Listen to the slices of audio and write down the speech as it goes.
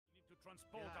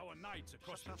transport our knights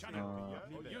across the channel,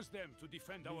 or use them to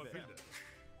defend our villa.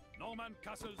 Norman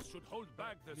castles should hold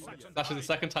back the Saxon. It's actually the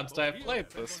second time today I've played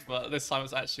this, but this time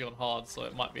it's actually on hard, so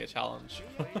it might be a challenge.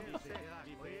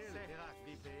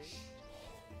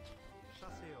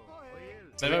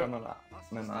 Maybe on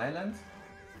an island?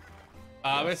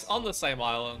 It's on the same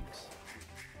island.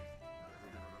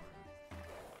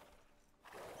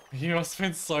 You must have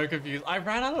been so confused. I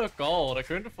ran out of gold. I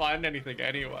couldn't find anything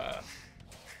anywhere.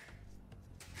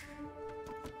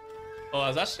 Oh,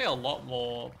 there's actually a lot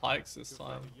more pikes this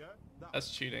time. That's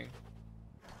cheating.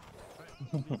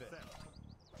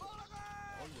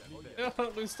 Yeah,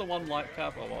 lose the one light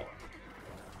cap or what?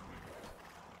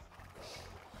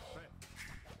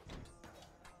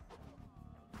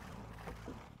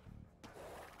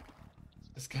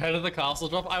 Just go to the castle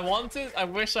drop. I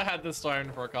wish I had the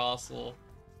stone for a castle.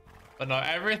 But no,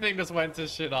 everything just went to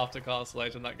shit after Castle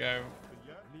Age in that game.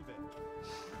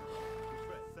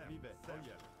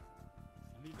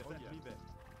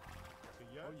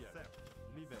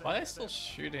 Why are they still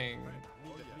shooting?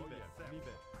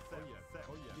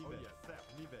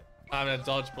 I'm gonna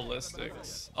dodge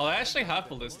ballistics. Oh, they actually have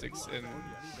ballistics in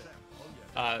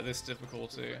this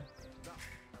difficulty.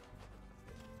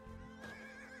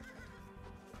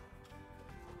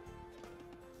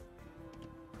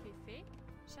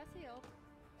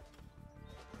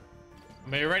 I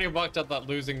mean, you already worked out that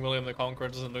losing William the Conqueror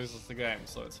doesn't lose us the game,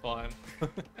 so it's fine.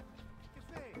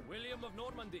 William of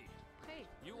Normandy.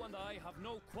 You and I have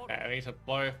no quarrel. Okay, I need to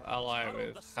both ally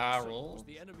with Harold.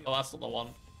 Oh, that's not the one.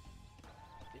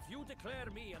 If you declare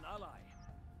me an ally,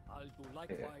 I'll do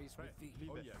likewise with thee.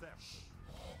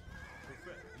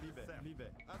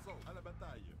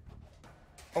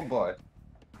 Oh boy.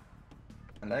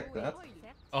 I like that.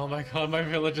 Oh my god, my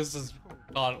villagers just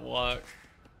can't work.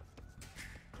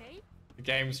 The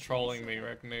game's trolling me,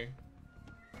 Regni.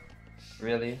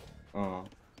 Really? Oh.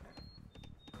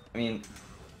 I mean...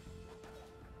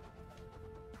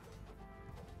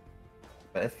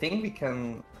 But I think we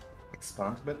can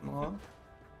expand a bit more.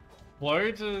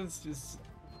 Wodus is...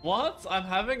 What? I'm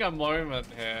having a moment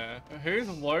here. Who's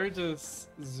Wodus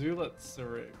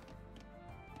Zulitsuru?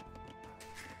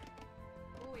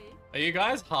 Are you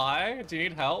guys high? Do you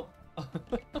need help?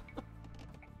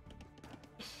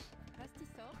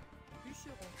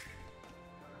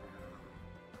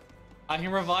 I can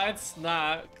provide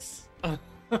snacks.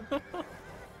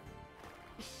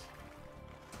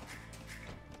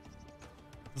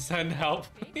 Send help,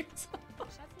 please.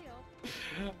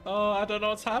 Oh, I don't know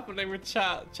what's happening with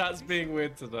chat. Chat's being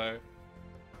weird today.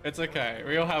 It's okay.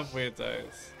 We all have weird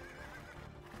days.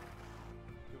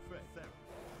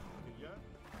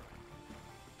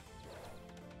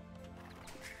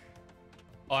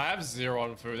 Oh, I have 0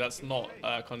 on food. That's not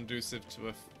conducive to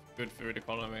a good food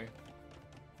economy.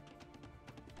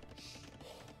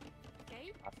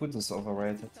 Food is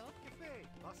overrated.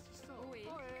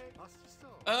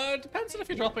 Depends on if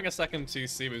you're dropping a second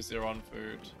TC with 0 on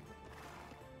food.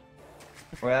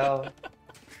 Well...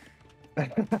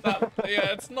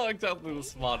 Yeah, it's not exactly the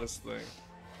smartest thing.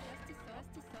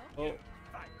 Oh.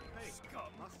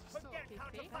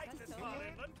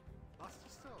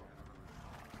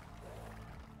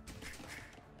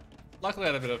 Luckily I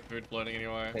had a bit of food floating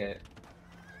anyway. Okay.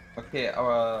 Okay,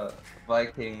 our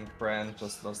Viking friend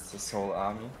just lost his whole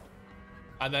army.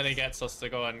 And then he gets us to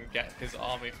go and get his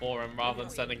army for him rather than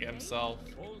sending it himself.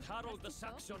 Old Harold the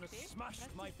Saxon has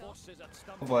smashed my forces at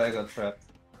Oh boy, I got trapped.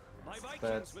 My This is bad.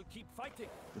 Vikings will keep fighting.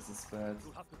 This is bad.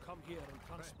 You'll have to come here and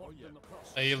transport them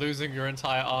across. Are you losing your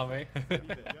entire army?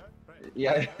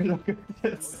 Yeah, look at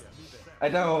this. I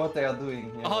don't know what they are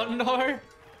doing here. Oh no!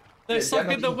 They're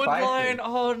stuck in the wood line!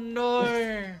 Oh no!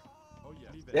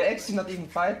 They're actually not even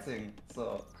fighting,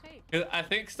 so... I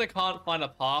think they can't find a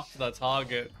path to their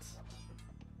target.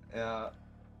 Yeah.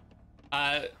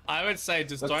 I would say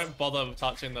just don't bother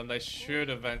touching them. They should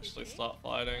eventually start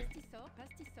fighting.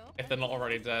 If they're not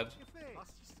already dead.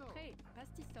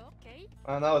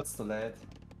 Oh, now it's too late.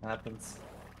 Happens.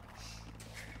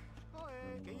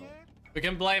 We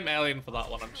can blame Alien for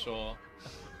that one, I'm sure.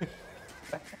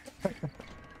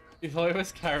 You thought it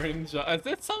was Karen Jo- Is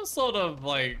this some sort of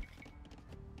like...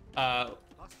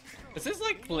 is this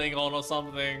like Klingon or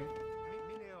something?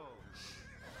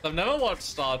 I've never watched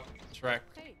Star Trek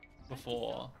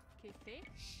before.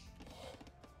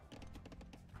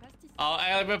 Oh,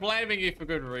 Alien, we're blaming you for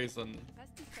good reason.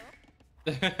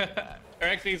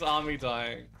 Regni's army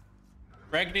dying.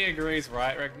 Regni agrees,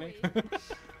 right, Regni?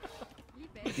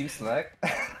 Seems like.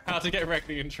 How to get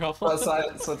Regni in trouble.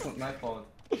 So it's not my fault.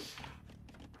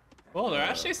 Well, they're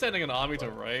actually sending an army to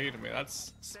raid me.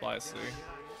 That's spicy.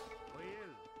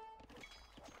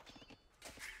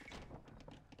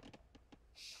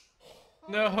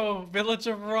 No,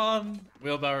 villager run!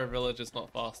 Wheelbarrow village is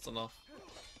not fast enough.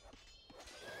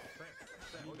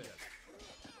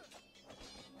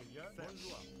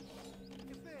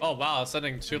 Oh wow, I was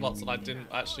sending 2 lots and I didn't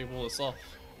actually wall this off.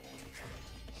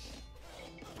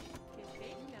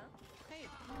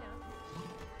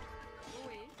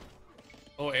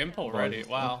 Oh, imp already,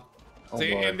 wow. Oh,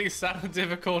 See, boy. in these standard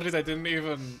difficulties, they didn't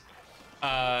even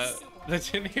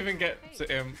get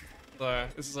to imp, so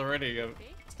this is already a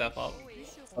step up.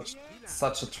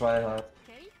 Such a tryhard.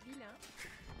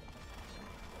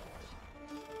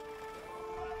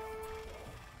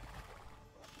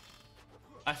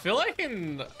 I feel like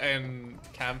in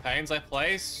campaigns I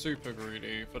play super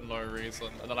greedy for no reason,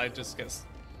 and then I just get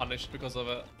punished because of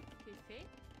it.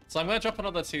 So I'm gonna drop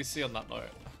another TC on that note.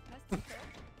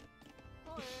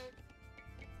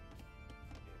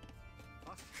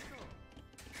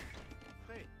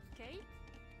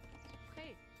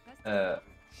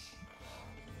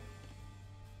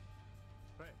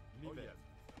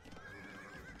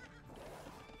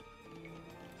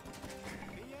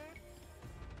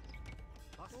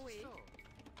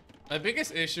 My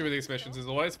biggest issue with these missions is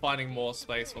always finding more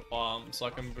space for farms so I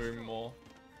can boom more.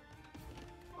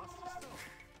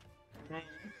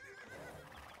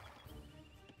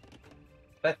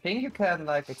 I think you can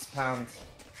like expand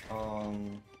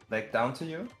like down to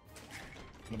you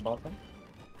in the bottom.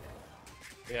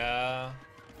 Yeah.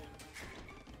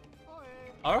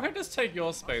 I reckon just take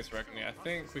your space, Reckoning. I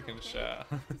think we can share.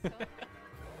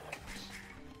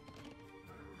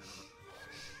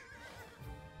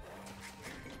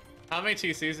 How many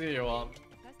TCs are you on?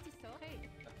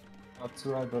 Not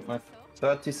too, I got my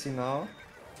 3rd TC now.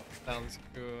 Sounds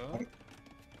good.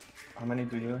 How many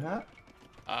do you have?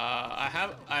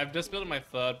 I've just built my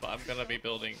 3rd, but I'm gonna be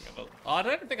building another. Oh, I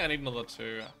don't think I need another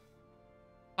 2.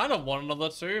 I don't want another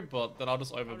 2, but then I'll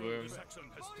just overboom. Saxon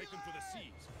has taken to the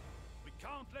seas. We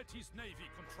can't let his navy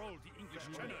control the English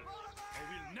Channel, or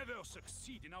we'll never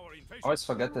succeed in our invasion. I always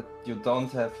forget that you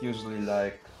don't have usually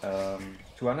like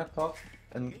 200 top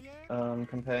in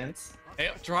campaigns.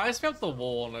 It drives me up the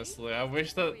wall, honestly. I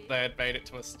wish that they had made it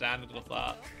to a standard of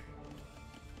that.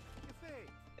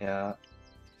 Yeah.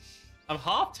 I'm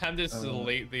half tempted to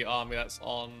delete the army that's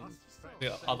on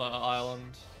the other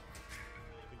island.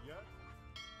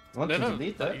 You want to Never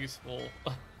delete that that? useful.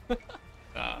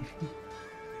 Nah.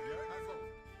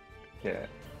 Yeah.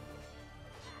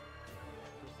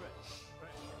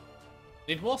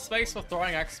 Need more space for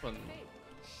Throwing Axemen.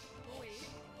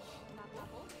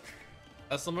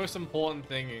 That's the most important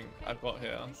thing I've got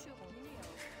here.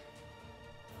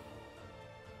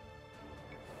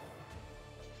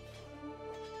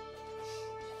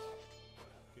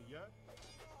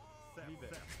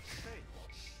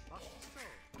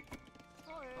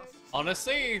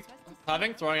 Honestly,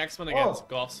 having Throwing Axemen against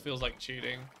Goths feels like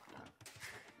cheating.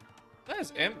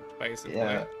 There's imp, basically.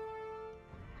 Yeah.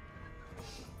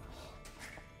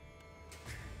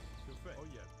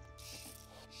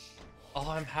 Oh,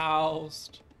 I'm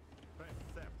housed.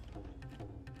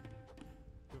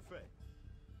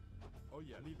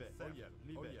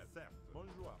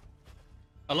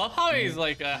 I love how he's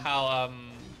like how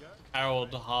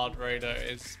Harold the Hard Raider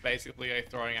is basically a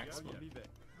Throwing Axeman.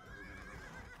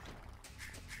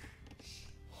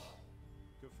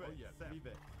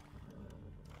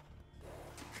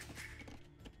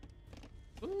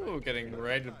 Ooh, getting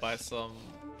raided by some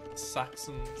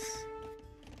Saxons.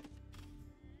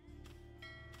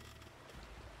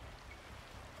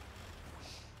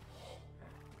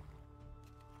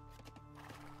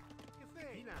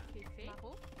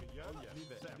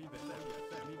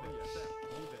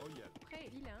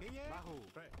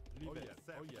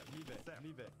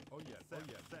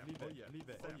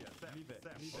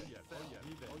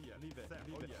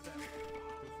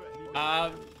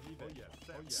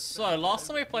 So last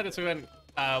time we played it, we went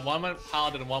one went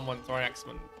Paladin and one went Throwing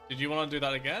Axemen. Did you want to do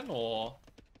that again, or?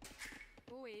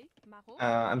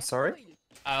 I'm sorry?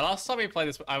 Last time we played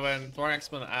this, I went Throwing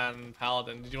Axemen and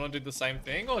Paladin. Did you want to do the same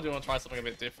thing, or do you want to try something a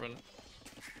bit different?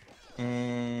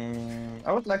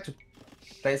 I would like to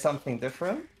play something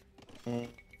different,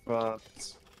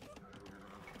 but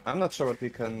I'm not sure what we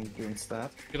can do instead.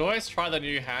 You could always try the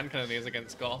new hand cannoneers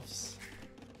against Goths.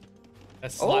 They're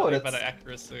slightly better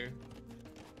accuracy.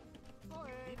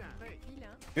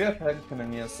 Do you have hand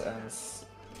cannoneers as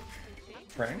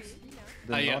pranks?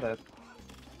 Didn't know that.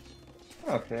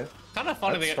 Okay. Kind of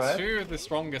funny, they Let's get try 2 of the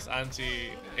strongest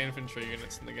anti-infantry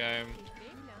units in the game.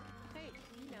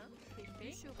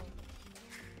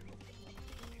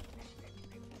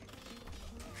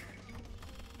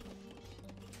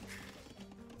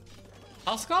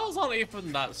 Huskars aren't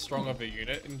even that strong of a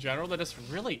unit in general, they're just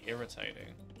really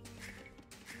irritating.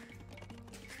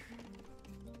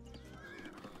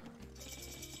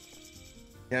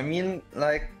 Yeah, I mean,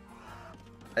 like,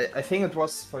 I think it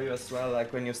was for you as well,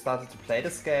 like when you started to play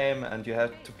this game and you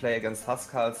had to play against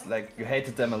Huskars, like you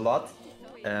hated them a lot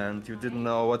and you didn't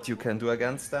know what you can do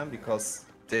against them because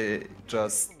you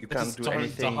can't do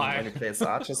anything when you play as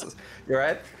archers. You're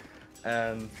right.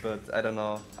 But I don't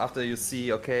know, after you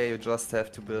see, okay, you just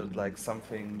have to build like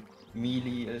something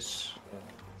melee-ish,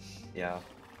 yeah.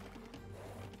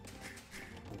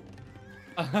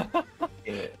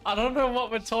 I don't know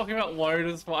what we're talking about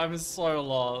loaders for, I'm so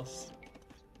lost.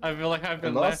 I feel like I've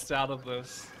been left out of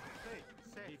this.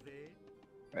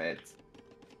 Right.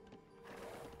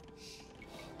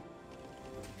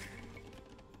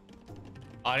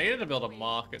 I needed to build a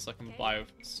market so I can buy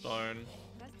stone.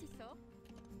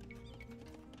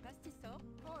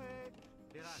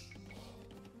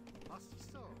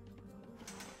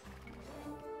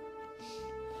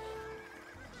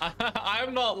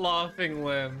 I'm not laughing,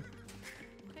 Lynn.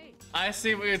 I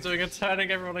see what you're doing, you're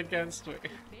turning everyone against me.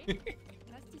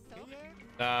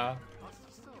 Nah.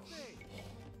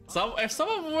 If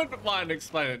someone wouldn't mind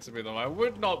explaining it to me though, I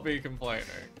would not be complaining.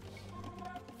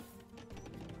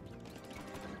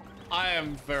 I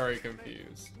am very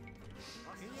confused.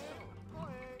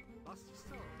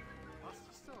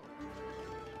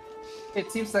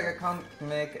 It seems like I can't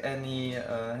make any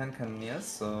hand cannoneers,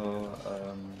 so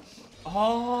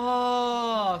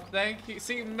Oh, thank you.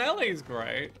 See, melee's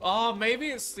great. Oh, maybe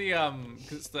it's the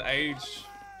because it's the age.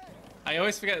 I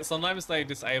always forget. Sometimes they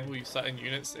disable certain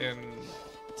units in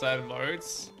certain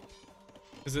modes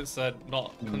because it's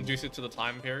not conducive to the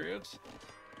time period.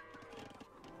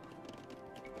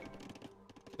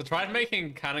 I tried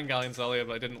making cannon galleons earlier,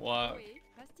 but it didn't work.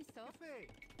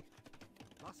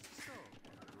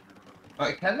 oh,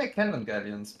 I can make cannon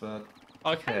galleons, but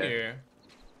Oh, can you?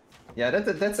 Yeah,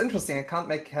 that's interesting. I can't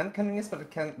make hand cannons, but I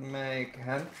can make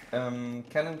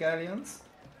cannon galleons.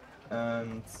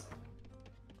 And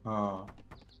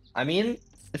I mean,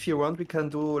 if you want, we can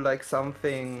do like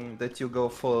something that you go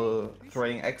full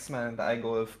Throwing Axemen and I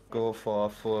go for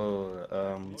full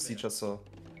siege or so.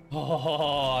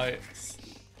 Oh, I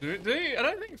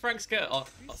don't think Franks get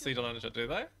siege on Energy, do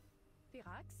they?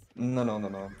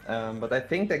 No. But I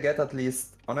think they get at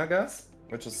least honor gas,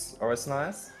 which is always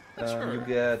nice. You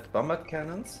get bombard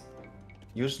cannons.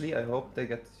 Usually, I hope they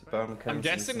get bombard cannons. I'm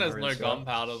guessing there's no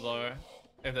gunpowder though,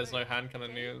 if there's no hand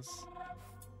cannoneers.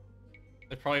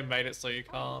 They probably made it so you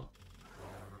can't.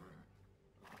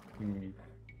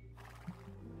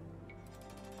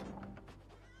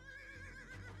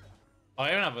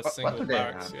 I don't have a single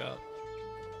barracks yet.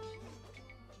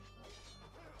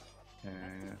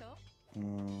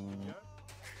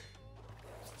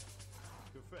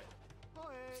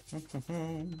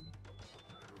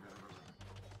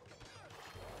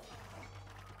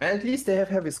 At least they have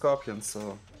heavy scorpions,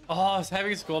 so. Oh, it's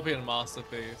heavy scorpion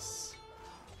masterpiece.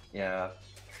 Yeah.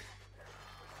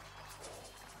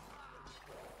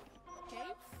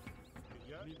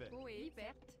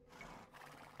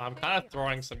 I'm kind of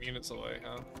throwing some units away,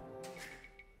 huh?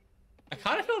 I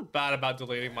kind of feel bad about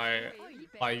deleting my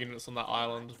units on that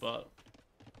island, but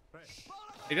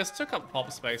it just took up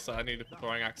pop space that I needed for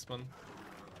Throwing Axemen.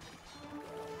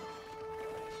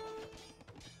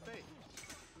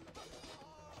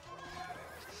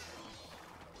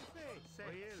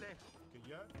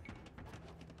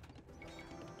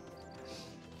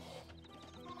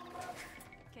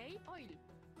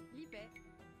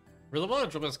 Really want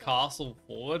to drop this castle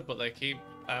forward, but they keep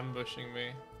ambushing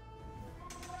me.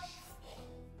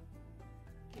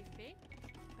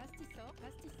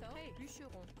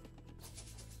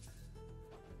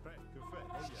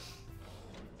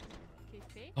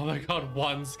 Oh my god,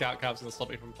 one scout cap's gonna stop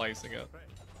me from placing it.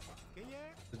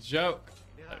 It's a joke.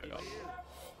 There we go.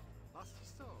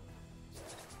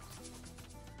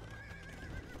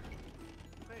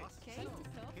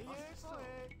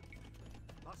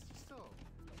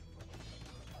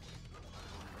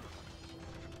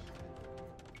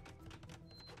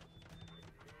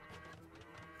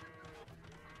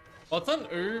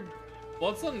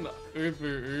 What's an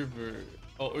ubu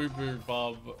or ubu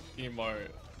bub emote?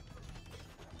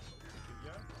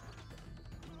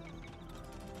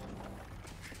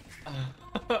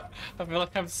 I feel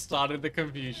like I've started the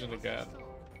confusion again.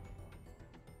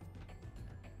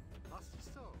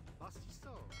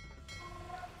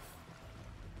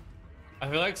 I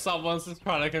feel like someone's just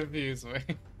trying to confuse me.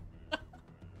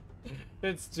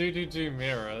 It's do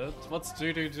mirrored. What's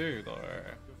do though?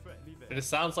 It just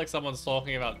sounds like someone's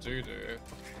talking about doo-doo.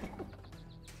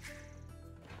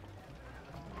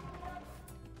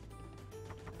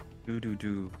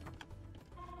 Do.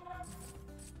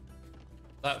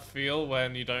 That feel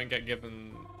when you don't get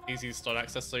given easy stone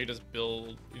access, so you just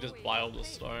buy all the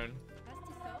stone.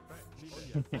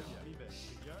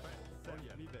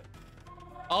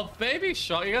 Oh, Baby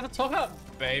Shark! You got to talk about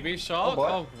Baby Shark?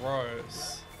 Oh,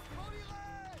 gross.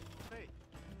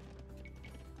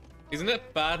 Isn't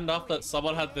it bad enough that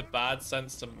someone had the bad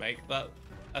sense to make that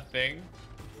a thing?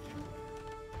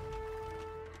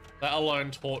 Let alone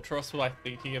torture us by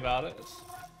thinking about it.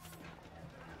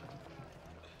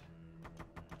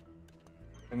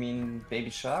 I mean, Baby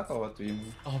Shark, or what do you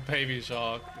mean? Oh, Baby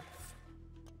Shark.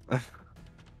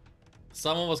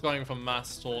 Someone was going for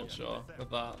mass torture with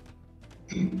that.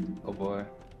 Oh boy.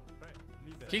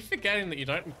 Keep forgetting that you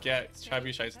don't get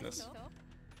trebuchets in this.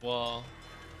 Well.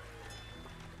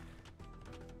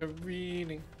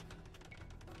 Reading.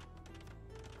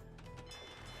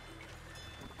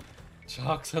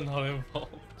 Sharks are not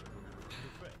involved.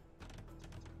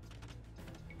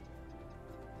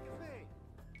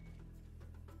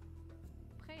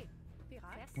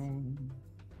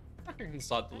 I can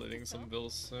start deleting some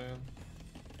bills soon.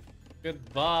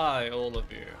 Goodbye, all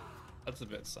of you. That's a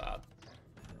bit sad.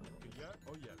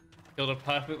 Killed a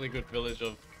perfectly good village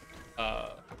of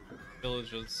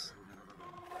villagers.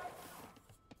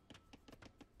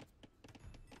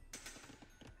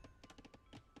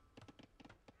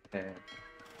 Okay.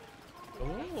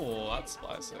 Ooh, that's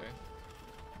spicy.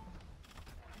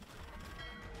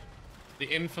 The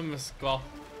infamous Goth.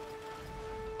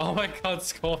 Oh my god,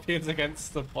 scorpions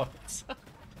against the boats.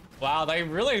 Wow, they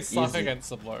really suck Easy. against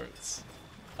the boats.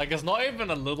 Like, it's not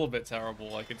even a little bit terrible,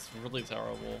 like, it's really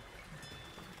terrible.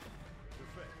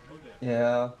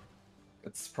 Yeah.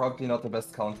 It's probably not the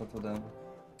best counter to them.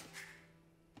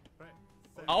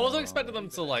 I wasn't expecting them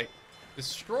to, like,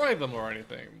 destroy them or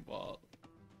anything, but...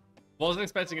 wasn't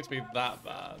expecting it to be that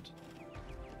bad.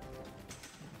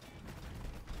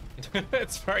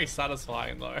 It's very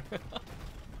satisfying, though.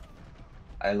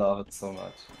 I love it so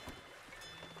much.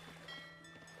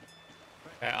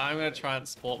 Okay, I'm gonna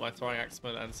transport my Throwing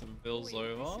Axemen and some bills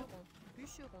over.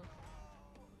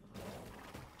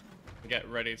 Get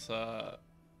ready to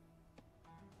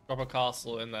drop a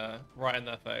castle in there, right in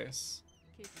their face.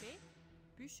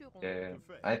 Yeah,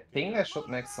 I think I should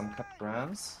make some capped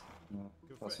rams.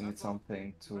 Because we need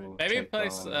something to. Maybe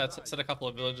place set a couple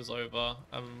of villages over,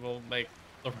 and we'll make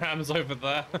the rams over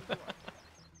there.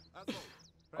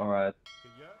 Alright.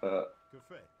 I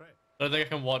don't think I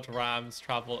can watch rams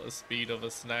travel at the speed of a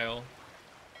snail.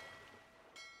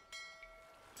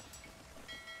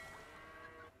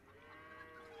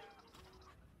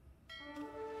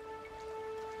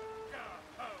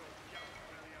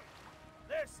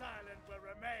 This island will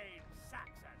remain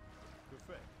Saxon.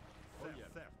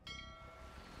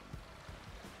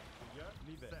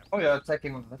 Oh, you're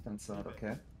attacking on the left-hand side,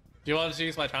 okay. Do you want to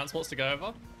use my transports to go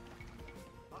over?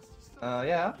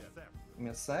 Yeah. Give me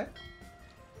a sec.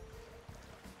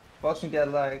 Fortunately, they're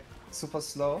like super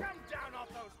slow. Come down off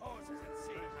those horses and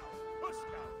see how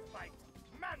Huska fight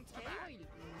man to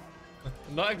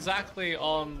man. Not exactly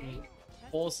on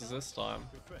horses this time.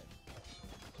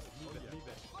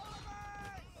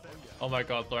 Oh my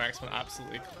god, the Axemen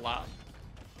absolutely clap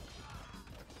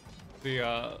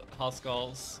the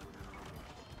Huskarls.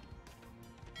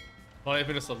 Not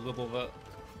even just a little bit.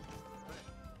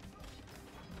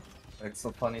 Like,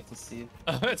 so funny to see.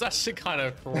 It's actually kind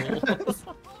of cruel.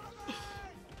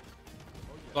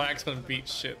 The Axemen beat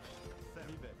ship.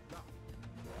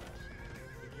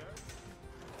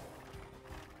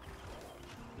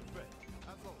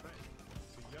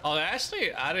 Oh, they're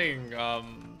actually adding a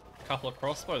couple of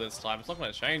crossbow this time. It's not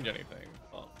going to change anything.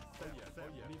 But...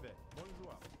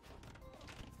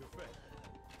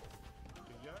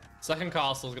 second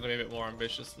castle is going to be a bit more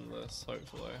ambitious than this,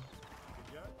 hopefully.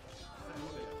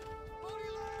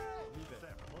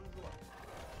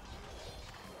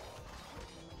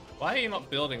 Why are you not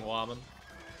building, Warman?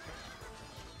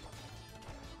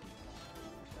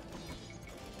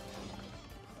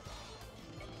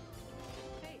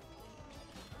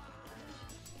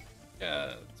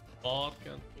 Yeah, it's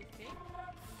bargain.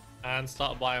 And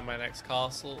start buying my next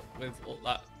castle with all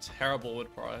that terrible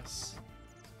wood price.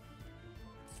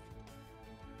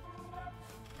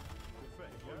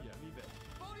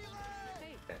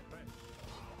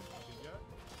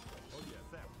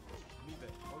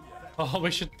 Oh,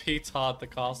 we should petard the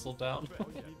castle down.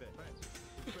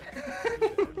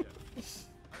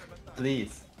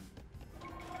 Please.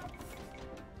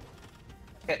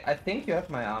 Okay, I think you have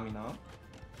my army now.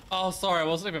 Oh, sorry, I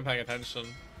wasn't even paying attention.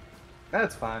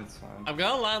 That's fine, it's fine. I'm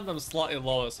gonna land them slightly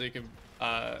lower so you can,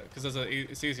 because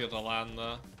it's easier to land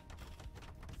there.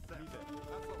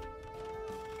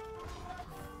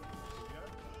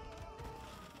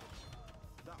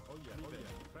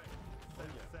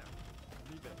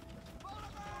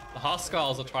 The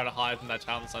Huskars are trying to hide in their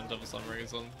town center for some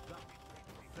reason.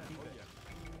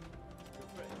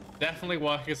 Definitely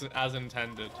working as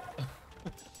intended.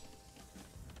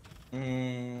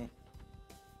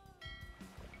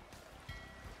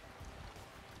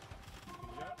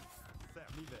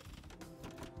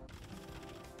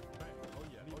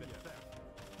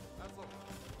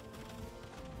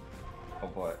 Oh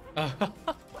boy.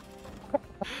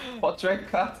 Portrait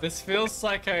cut. This feels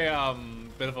like a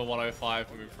bit of a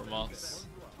 105 move from us.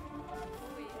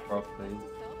 Probably.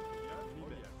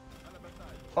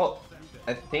 Oh,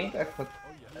 I think I could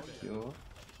add you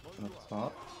on the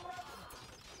top.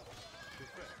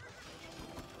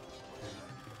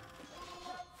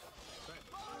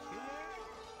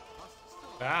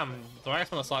 Damn, the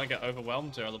Axemen are starting to get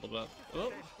overwhelmed here a little bit.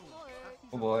 Oh,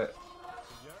 Oh boy.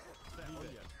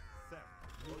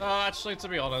 Actually, to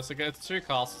be honest, it's 2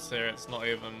 castles here, it's not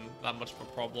even that much of a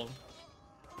problem.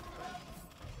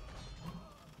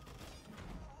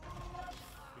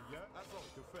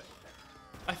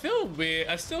 I feel weird.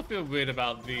 I still feel weird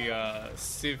about the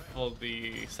Civ for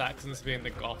the Saxons being the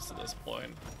Goths at this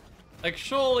point. Like,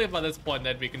 surely by this point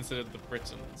they'd be considered the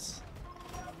Britons.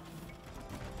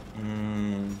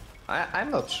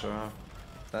 I'm not sure.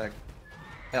 Like,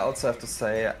 I also have to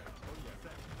say,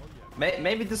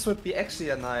 maybe this would be actually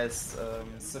a nice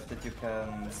Civ that you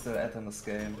can still add in this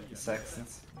game, the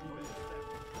Saxons.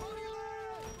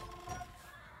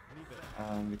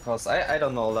 Because I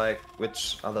don't know like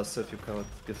which other Civ you could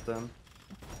give them.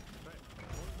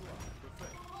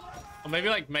 Or maybe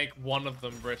like make one of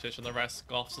them British and the rest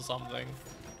Goths or something.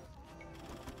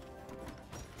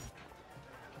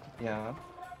 Yeah.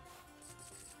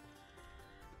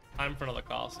 Time for another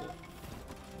castle.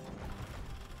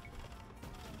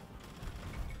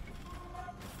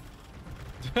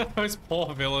 Those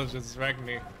poor villagers,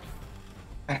 Regni.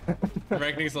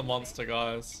 Regni's a monster,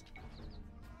 guys.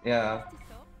 Yeah.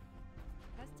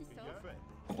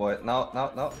 Oh boy,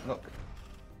 no.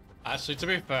 Actually, to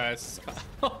be fair, it's...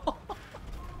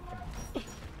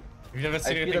 You've never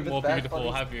seen I feel a anything bit more bad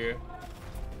beautiful, for have you?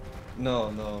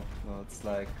 No, it's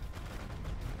like...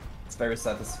 It's very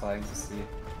satisfying to see.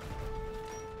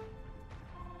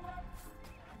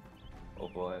 Oh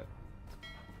boy.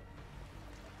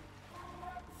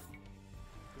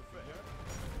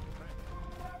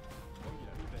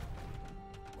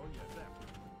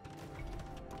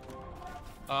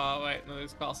 Wait, no,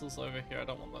 there's castles over here. I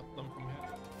don't want them from here.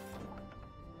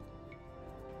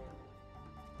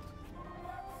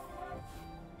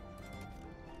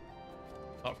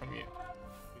 Not from you.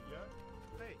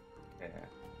 Yeah.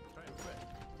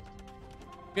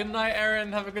 Good night,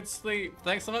 Aaron. Have a good sleep.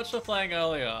 Thanks so much for playing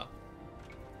earlier.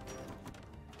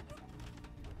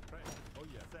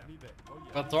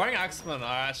 But Throwing Axemen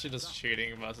are actually just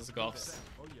cheating versus Goths.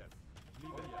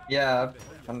 Yeah,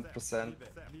 100%.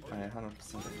 I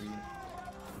 100% agree.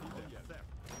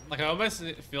 Like, I almost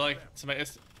feel like to make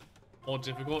this more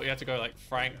difficult, you have to go like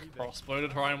Frank crossbow to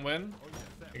try and win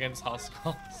against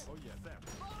Huskars.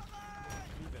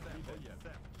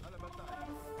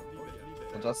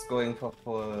 I'm just going for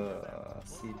full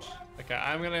siege. Okay,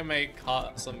 I'm gonna make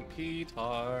some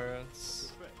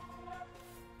petards.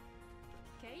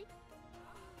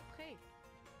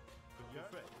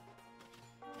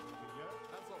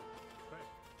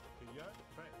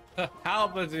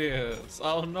 Halberdiers!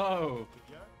 Oh no!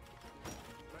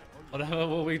 Whatever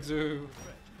will we do?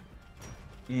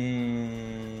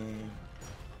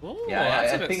 Ooh, Yeah,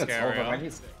 that's I a bit think it's over. scarier. When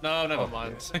he's... No, never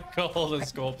mind. Got all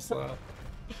his corpse there.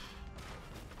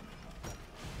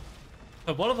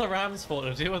 But what are the rams for?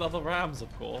 To deal with other rams,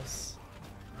 of course.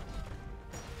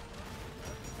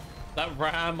 That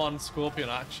ram on Scorpion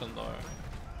action, though.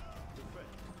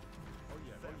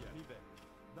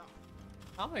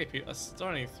 How many people? It's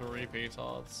only 3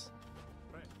 petards.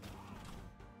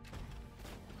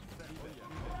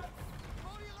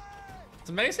 It's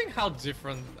amazing how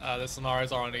different the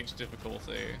scenarios are on each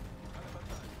difficulty.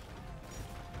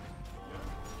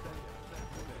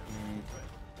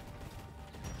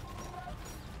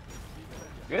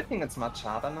 Do you think it's much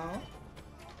harder now?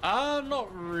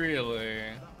 Not really.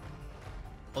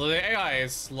 Although the AI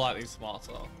is slightly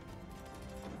smarter.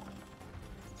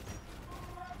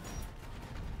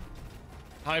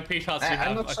 How many petards do you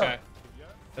have? Okay. Sure.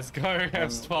 Let's go. We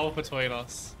have 12 between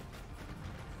us.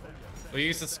 We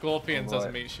use the scorpions as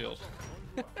a meat shield.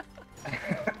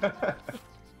 I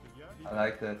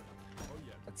like that.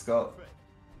 Let's go.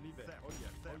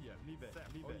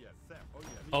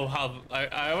 Oh, how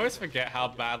I always forget how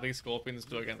badly scorpions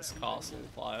do against castle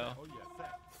fire.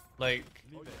 Like,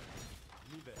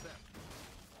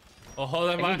 oh,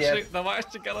 they might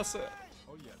actually get us.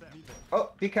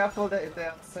 Oh, be careful!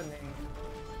 They're sending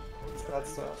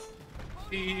strats to us.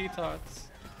 Tarts.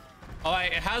 Oh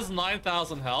wait, it has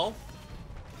 9,000 health.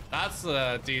 That's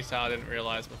a detail I didn't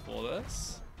realize before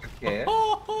this. Okay.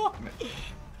 Oh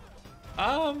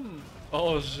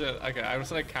shit. Okay, I'm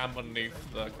just gonna camp underneath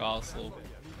the castle.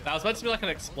 That was meant to be like an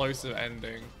explosive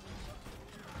ending.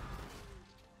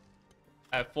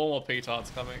 I have 4 more P-tarts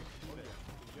coming.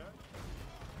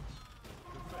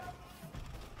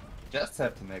 Just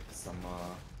have to make some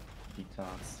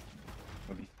details.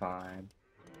 We'll be fine.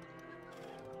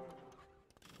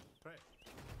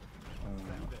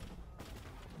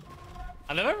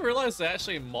 I never realized they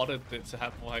actually modded it to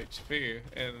have more HP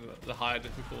in the higher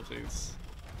difficulties.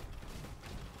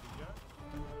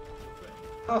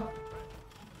 Oh.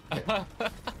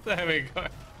 There we go.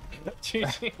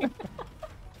 GG.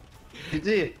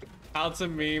 GG. How to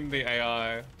meme the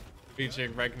AI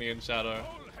featuring Regni and Shadow.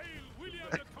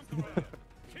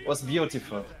 Was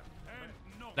beautiful.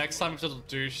 Next time we should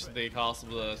douche the castle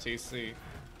with a TC.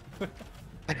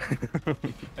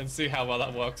 And see how well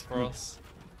that works for us.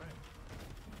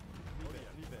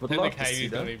 I think the cave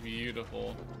is gonna be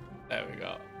beautiful. There we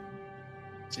go.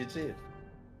 GG.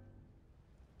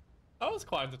 That was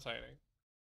quite entertaining.